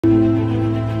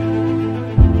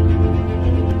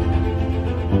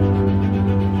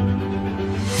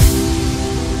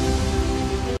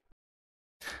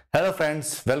Hello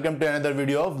friends, welcome to another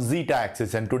video of Zeta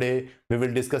Axis, and today we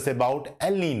will discuss about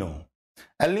El Nino.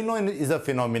 El Nino is a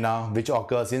phenomena which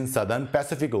occurs in southern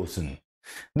Pacific Ocean.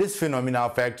 This phenomena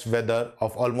affects weather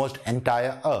of almost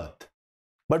entire Earth.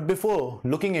 But before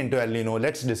looking into El Nino,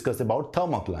 let's discuss about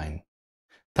thermocline.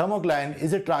 Thermocline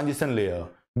is a transition layer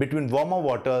between warmer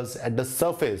waters at the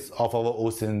surface of our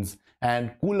oceans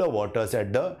and cooler waters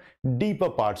at the deeper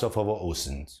parts of our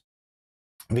oceans.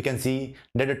 We can see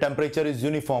that the temperature is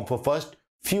uniform for first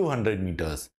few hundred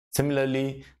meters.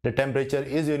 Similarly, the temperature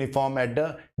is uniform at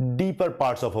the deeper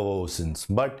parts of our oceans,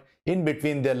 but in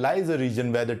between there lies a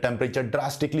region where the temperature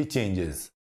drastically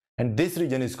changes, and this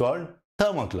region is called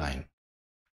thermocline.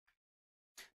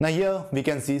 Now here we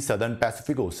can see southern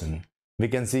Pacific Ocean. We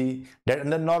can see that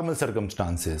under normal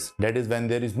circumstances, that is when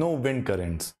there is no wind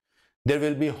currents, there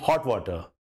will be hot water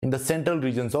in the central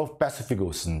regions of Pacific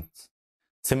Oceans.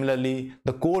 Similarly,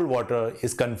 the cold water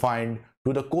is confined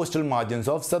to the coastal margins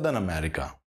of Southern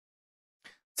America.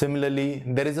 Similarly,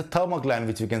 there is a thermocline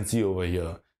which we can see over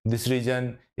here. This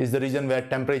region is the region where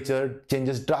temperature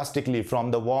changes drastically from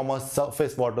the warmer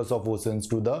surface waters of oceans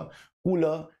to the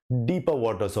cooler, deeper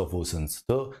waters of oceans.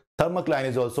 So, thermocline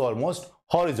is also almost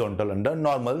horizontal under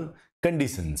normal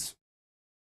conditions.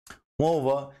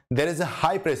 Moreover, there is a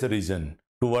high pressure region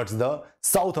towards the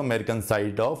South American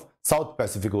side of South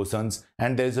Pacific Oceans,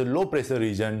 and there is a low pressure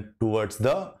region towards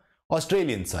the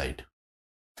Australian side.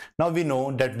 Now we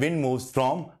know that wind moves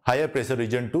from higher pressure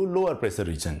region to lower pressure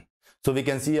region. So we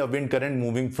can see a wind current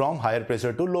moving from higher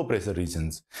pressure to low pressure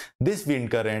regions. This wind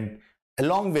current,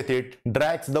 along with it,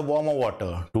 drags the warmer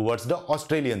water towards the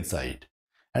Australian side.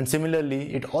 And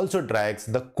similarly, it also drags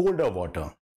the colder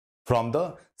water from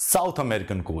the South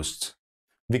American coasts.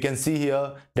 We can see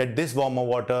here that this warmer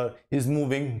water is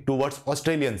moving towards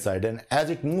Australian side, and as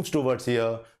it moves towards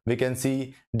here, we can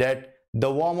see that the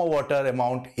warmer water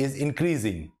amount is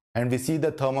increasing and we see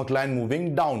the thermocline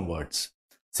moving downwards.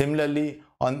 Similarly,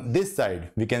 on this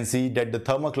side, we can see that the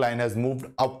thermocline has moved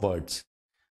upwards.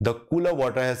 The cooler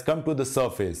water has come to the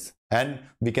surface and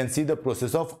we can see the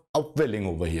process of upwelling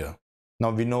over here.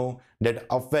 Now we know that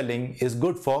upwelling is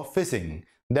good for fishing.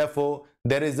 Therefore,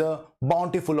 there is a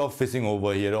bountiful of fishing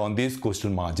over here on these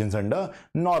coastal margins under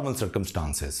normal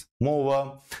circumstances.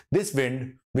 Moreover, this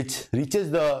wind which reaches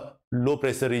the low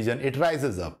pressure region, it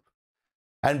rises up.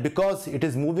 And because it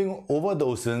is moving over the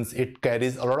oceans, it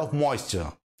carries a lot of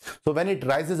moisture. So when it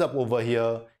rises up over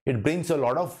here, it brings a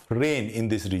lot of rain in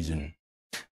this region.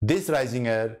 This rising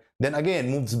air then again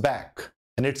moves back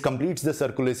and it completes the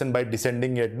circulation by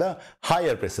descending at the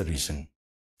higher pressure region.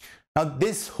 Now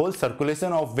this whole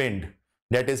circulation of wind,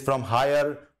 that is from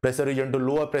higher pressure region to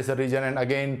lower pressure region and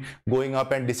again going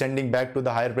up and descending back to the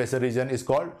higher pressure region, is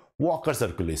called Walker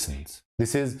circulations.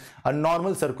 This is a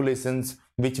normal circulations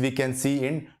which we can see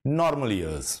in normal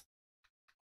years.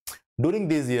 During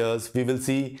these years, we will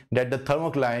see that the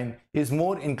thermocline is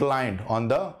more inclined on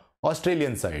the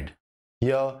Australian side.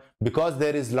 Here, because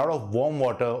there is a lot of warm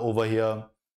water over here,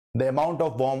 the amount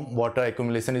of warm water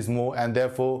accumulation is more, and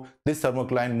therefore this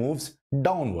thermocline moves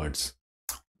downwards.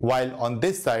 While on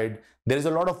this side, there is a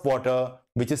lot of water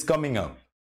which is coming up.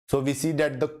 So we see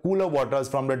that the cooler waters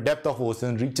from the depth of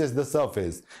ocean reaches the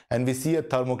surface, and we see a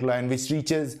thermocline which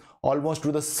reaches almost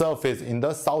to the surface in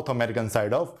the South American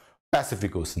side of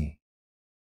Pacific Ocean.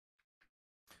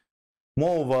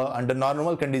 Moreover, under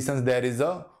normal conditions, there is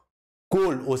a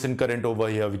cold ocean current over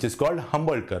here which is called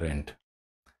Humboldt current.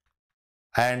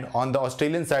 And on the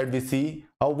Australian side, we see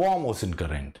a warm ocean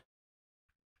current.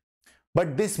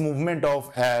 But this movement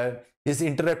of air is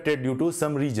interrupted due to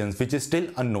some regions which is still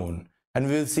unknown. And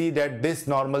we will see that this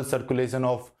normal circulation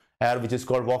of air, which is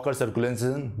called Walker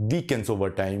circulation, weakens over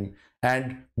time.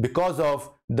 And because of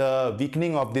the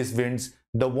weakening of these winds,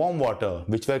 the warm water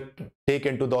which were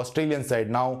taken to the Australian side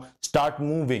now start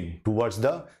moving towards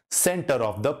the center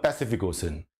of the Pacific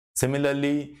Ocean.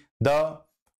 Similarly, the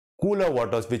cooler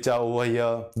waters which are over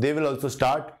here, they will also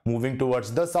start moving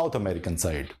towards the South American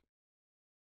side.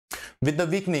 With the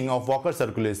weakening of Walker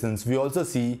circulations, we also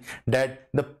see that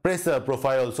the pressure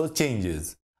profile also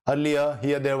changes. Earlier,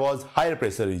 here there was higher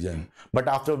pressure region, but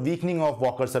after weakening of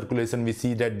Walker circulation, we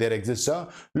see that there exists a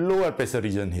lower pressure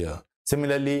region here.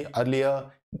 Similarly, earlier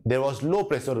there was low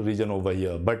pressure region over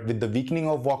here, but with the weakening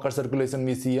of Walker circulation,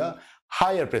 we see a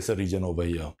higher pressure region over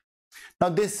here. Now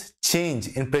this change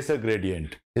in pressure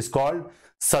gradient is called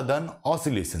southern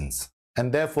oscillations,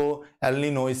 and therefore El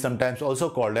Nino is sometimes also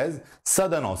called as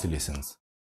southern oscillations,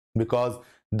 because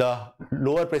the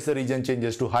lower pressure region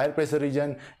changes to higher pressure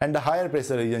region and the higher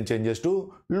pressure region changes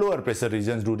to lower pressure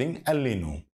regions during El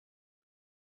Nino.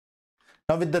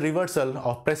 Now with the reversal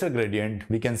of pressure gradient,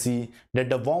 we can see that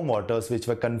the warm waters which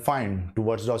were confined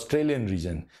towards the Australian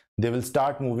region, they will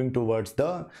start moving towards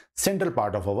the central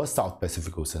part of our South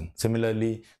Pacific Ocean.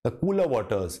 Similarly, the cooler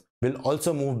waters will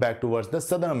also move back towards the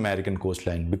Southern American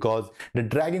coastline because the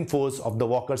dragging force of the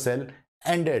Walker cell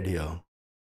ended here.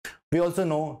 We also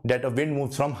know that a wind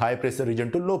moves from high pressure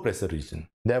region to low pressure region.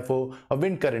 Therefore, a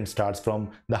wind current starts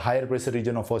from the higher pressure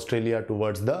region of Australia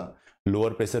towards the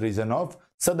lower pressure region of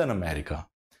Southern America.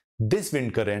 This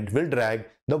wind current will drag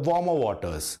the warmer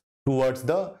waters towards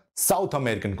the South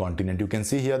American continent. You can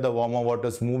see here the warmer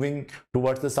waters moving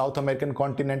towards the South American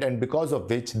continent, and because of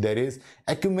which there is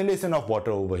accumulation of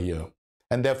water over here.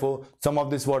 And therefore, some of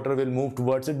this water will move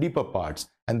towards the deeper parts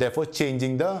and therefore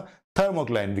changing the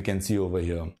thermocline we can see over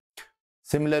here.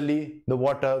 Similarly, the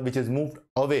water which is moved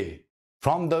away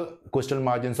from the coastal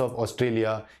margins of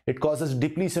Australia, it causes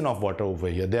depletion of water over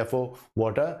here. Therefore,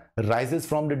 water rises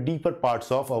from the deeper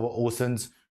parts of our oceans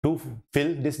to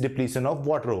fill this depletion of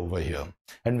water over here.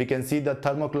 And we can see the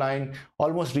thermocline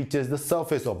almost reaches the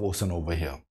surface of ocean over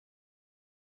here.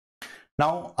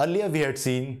 Now, earlier we had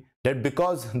seen that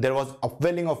because there was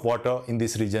upwelling of water in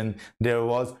this region, there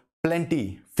was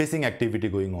plenty fishing activity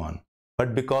going on.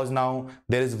 But because now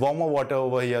there is warmer water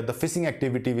over here, the fishing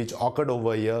activity which occurred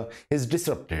over here is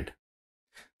disrupted.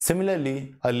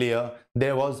 Similarly, earlier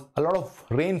there was a lot of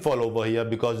rainfall over here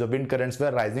because the wind currents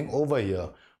were rising over here.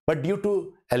 But due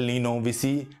to El-Nino, we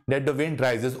see that the wind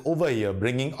rises over here,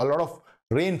 bringing a lot of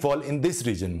rainfall in this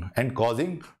region and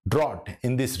causing drought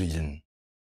in this region.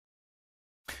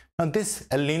 Now this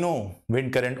El-Nino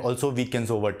wind current also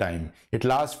weakens over time. It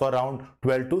lasts for around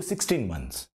 12 to 16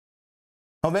 months.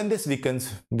 Now when this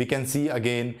weakens, we can see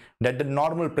again that the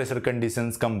normal pressure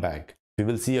conditions come back. We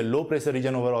will see a low pressure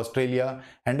region over Australia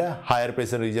and a higher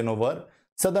pressure region over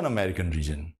Southern American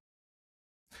region.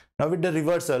 Now with the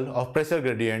reversal of pressure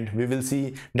gradient, we will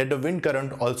see that the wind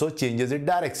current also changes its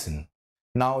direction.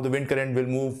 Now the wind current will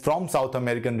move from South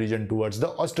American region towards the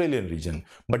Australian region,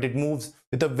 but it moves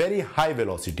with a very high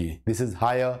velocity. This is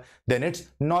higher than its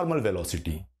normal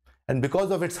velocity. And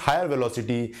because of its higher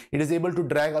velocity, it is able to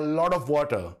drag a lot of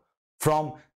water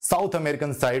from South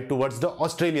American side towards the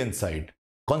Australian side,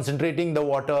 concentrating the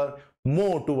water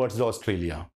more towards the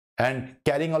Australia and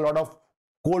carrying a lot of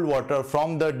cold water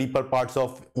from the deeper parts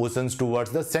of oceans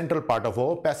towards the central part of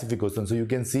our Pacific Ocean. So you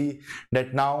can see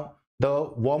that now the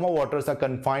warmer waters are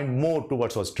confined more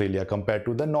towards Australia compared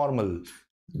to the normal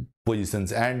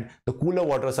positions, and the cooler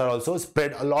waters are also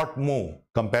spread a lot more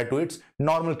compared to its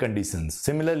normal conditions.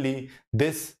 Similarly,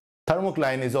 this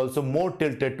thermocline is also more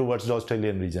tilted towards the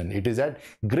Australian region. It is at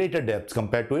greater depths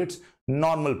compared to its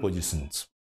normal positions.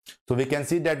 So we can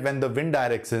see that when the wind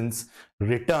directions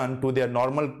return to their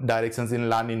normal directions in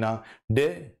La Nina,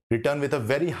 they return with a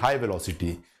very high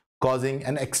velocity, causing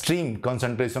an extreme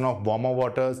concentration of warmer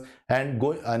waters and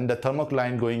the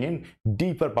thermocline going in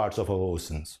deeper parts of our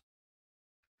oceans.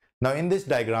 Now in this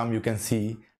diagram, you can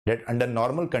see that under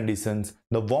normal conditions,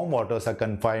 the warm waters are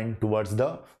confined towards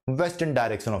the western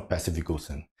direction of Pacific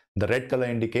Ocean. The red color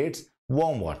indicates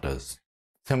warm waters.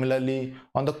 Similarly,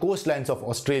 on the coastlines of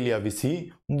Australia, we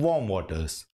see warm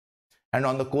waters. And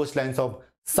on the coastlines of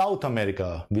South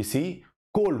America, we see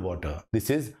cold water.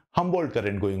 This is Humboldt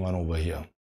current going on over here.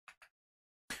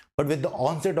 But with the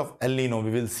onset of El-Nino, we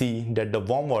will see that the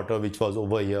warm water which was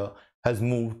over here has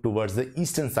moved towards the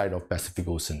eastern side of Pacific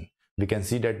Ocean. We can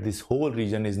see that this whole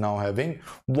region is now having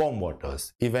warm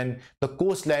waters. Even the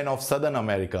coastline of Southern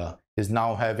America is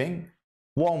now having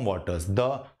warm waters.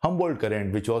 The Humboldt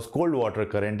current, which was cold water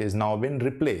current, is now been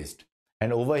replaced.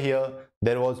 And over here,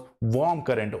 there was warm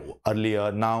current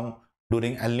earlier. Now,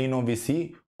 during El-Nino, we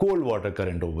see cold water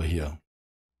current over here.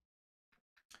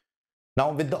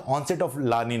 Now, with the onset of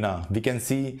La Nina, we can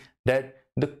see that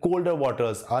the colder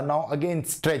waters are now again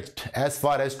stretched as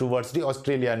far as towards the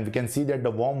Australia, and we can see that the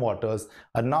warm waters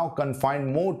are now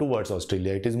confined more towards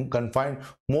Australia. It is confined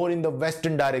more in the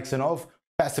western direction of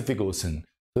Pacific Ocean.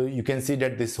 So you can see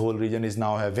that this whole region is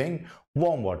now having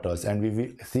warm waters, and we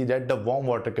will see that the warm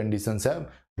water conditions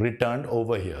have returned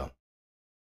over here.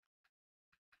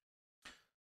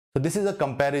 So this is a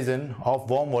comparison of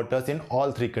warm waters in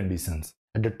all three conditions.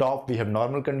 At the top, we have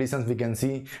normal conditions. We can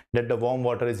see that the warm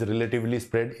water is relatively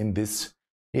spread in this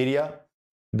area.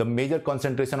 The major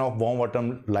concentration of warm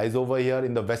water lies over here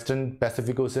in the western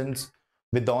Pacific Oceans.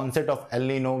 With the onset of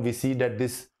El-Nino, we see that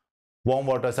this warm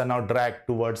waters are now dragged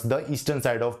towards the eastern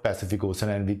side of Pacific Ocean,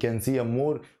 and we can see a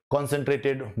more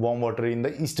concentrated warm water in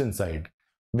the eastern side.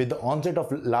 With the onset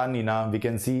of La Nina, we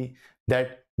can see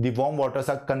that the warm waters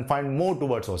are confined more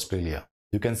towards Australia.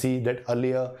 You can see that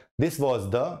earlier this was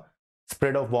the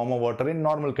spread of warmer water in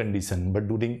normal condition, but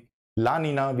during La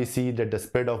Nina we see that the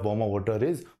spread of warmer water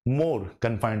is more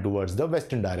confined towards the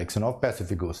western direction of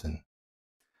Pacific Ocean.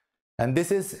 And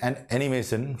this is an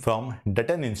animation from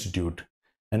Dutton Institute,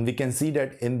 and we can see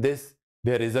that in this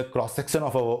there is a cross section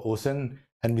of our ocean,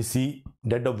 and we see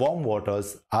that the warm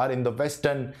waters are in the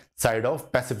western side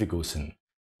of Pacific Ocean.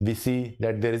 We see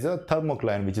that there is a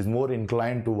thermocline which is more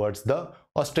inclined towards the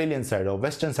Australian side or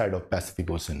western side of Pacific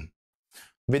Ocean.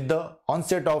 With the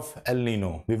onset of El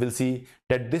Nino, we will see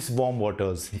that this warm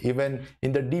waters, even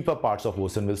in the deeper parts of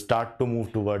ocean, will start to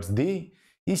move towards the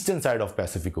eastern side of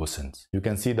Pacific Oceans. You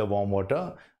can see the warm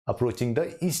water approaching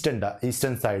the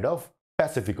eastern side of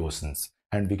Pacific Oceans,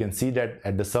 and we can see that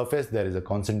at the surface there is a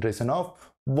concentration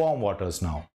of warm waters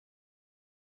now.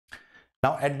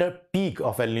 Now at the peak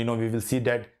of El Nino, we will see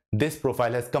that this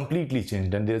profile has completely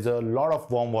changed, and there is a lot of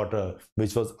warm water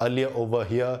which was earlier over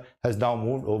here has now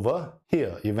moved over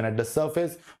here. Even at the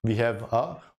surface we have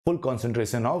a full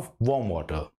concentration of warm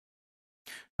water.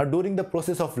 Now during the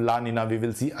process of La Nina, we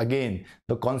will see again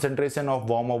the concentration of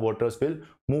warmer waters will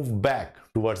move back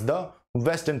towards the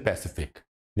western Pacific.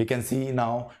 We can see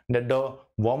now that the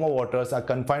warmer waters are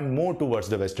confined more towards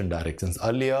the western directions.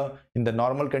 Earlier in the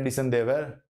normal condition they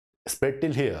were spread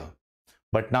till here,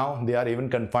 but now they are even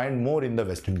confined more in the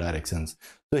western directions.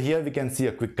 So here we can see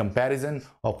a quick comparison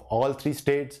of all three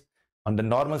states. On the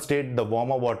normal state, the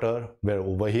warmer water were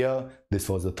over here. This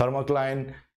was the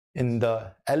thermocline. In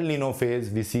the El Nino phase,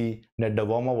 we see that the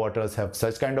warmer waters have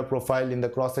such kind of profile in the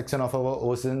cross section of our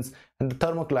oceans, and the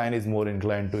thermocline is more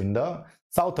inclined to in the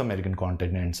South American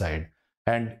continent side.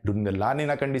 And during the La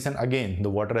Nina condition, again the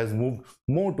water has moved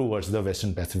more towards the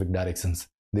western Pacific directions.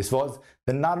 This was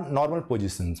the normal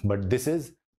positions, but this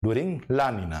is during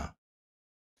La Nina.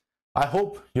 I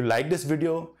hope you like this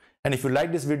video, and if you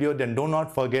like this video, then do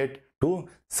not forget to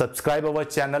subscribe our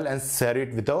channel and share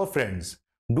it with our friends.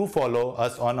 Do follow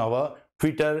us on our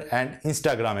Twitter and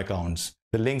Instagram accounts.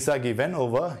 The links are given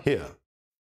over here.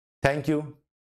 Thank you.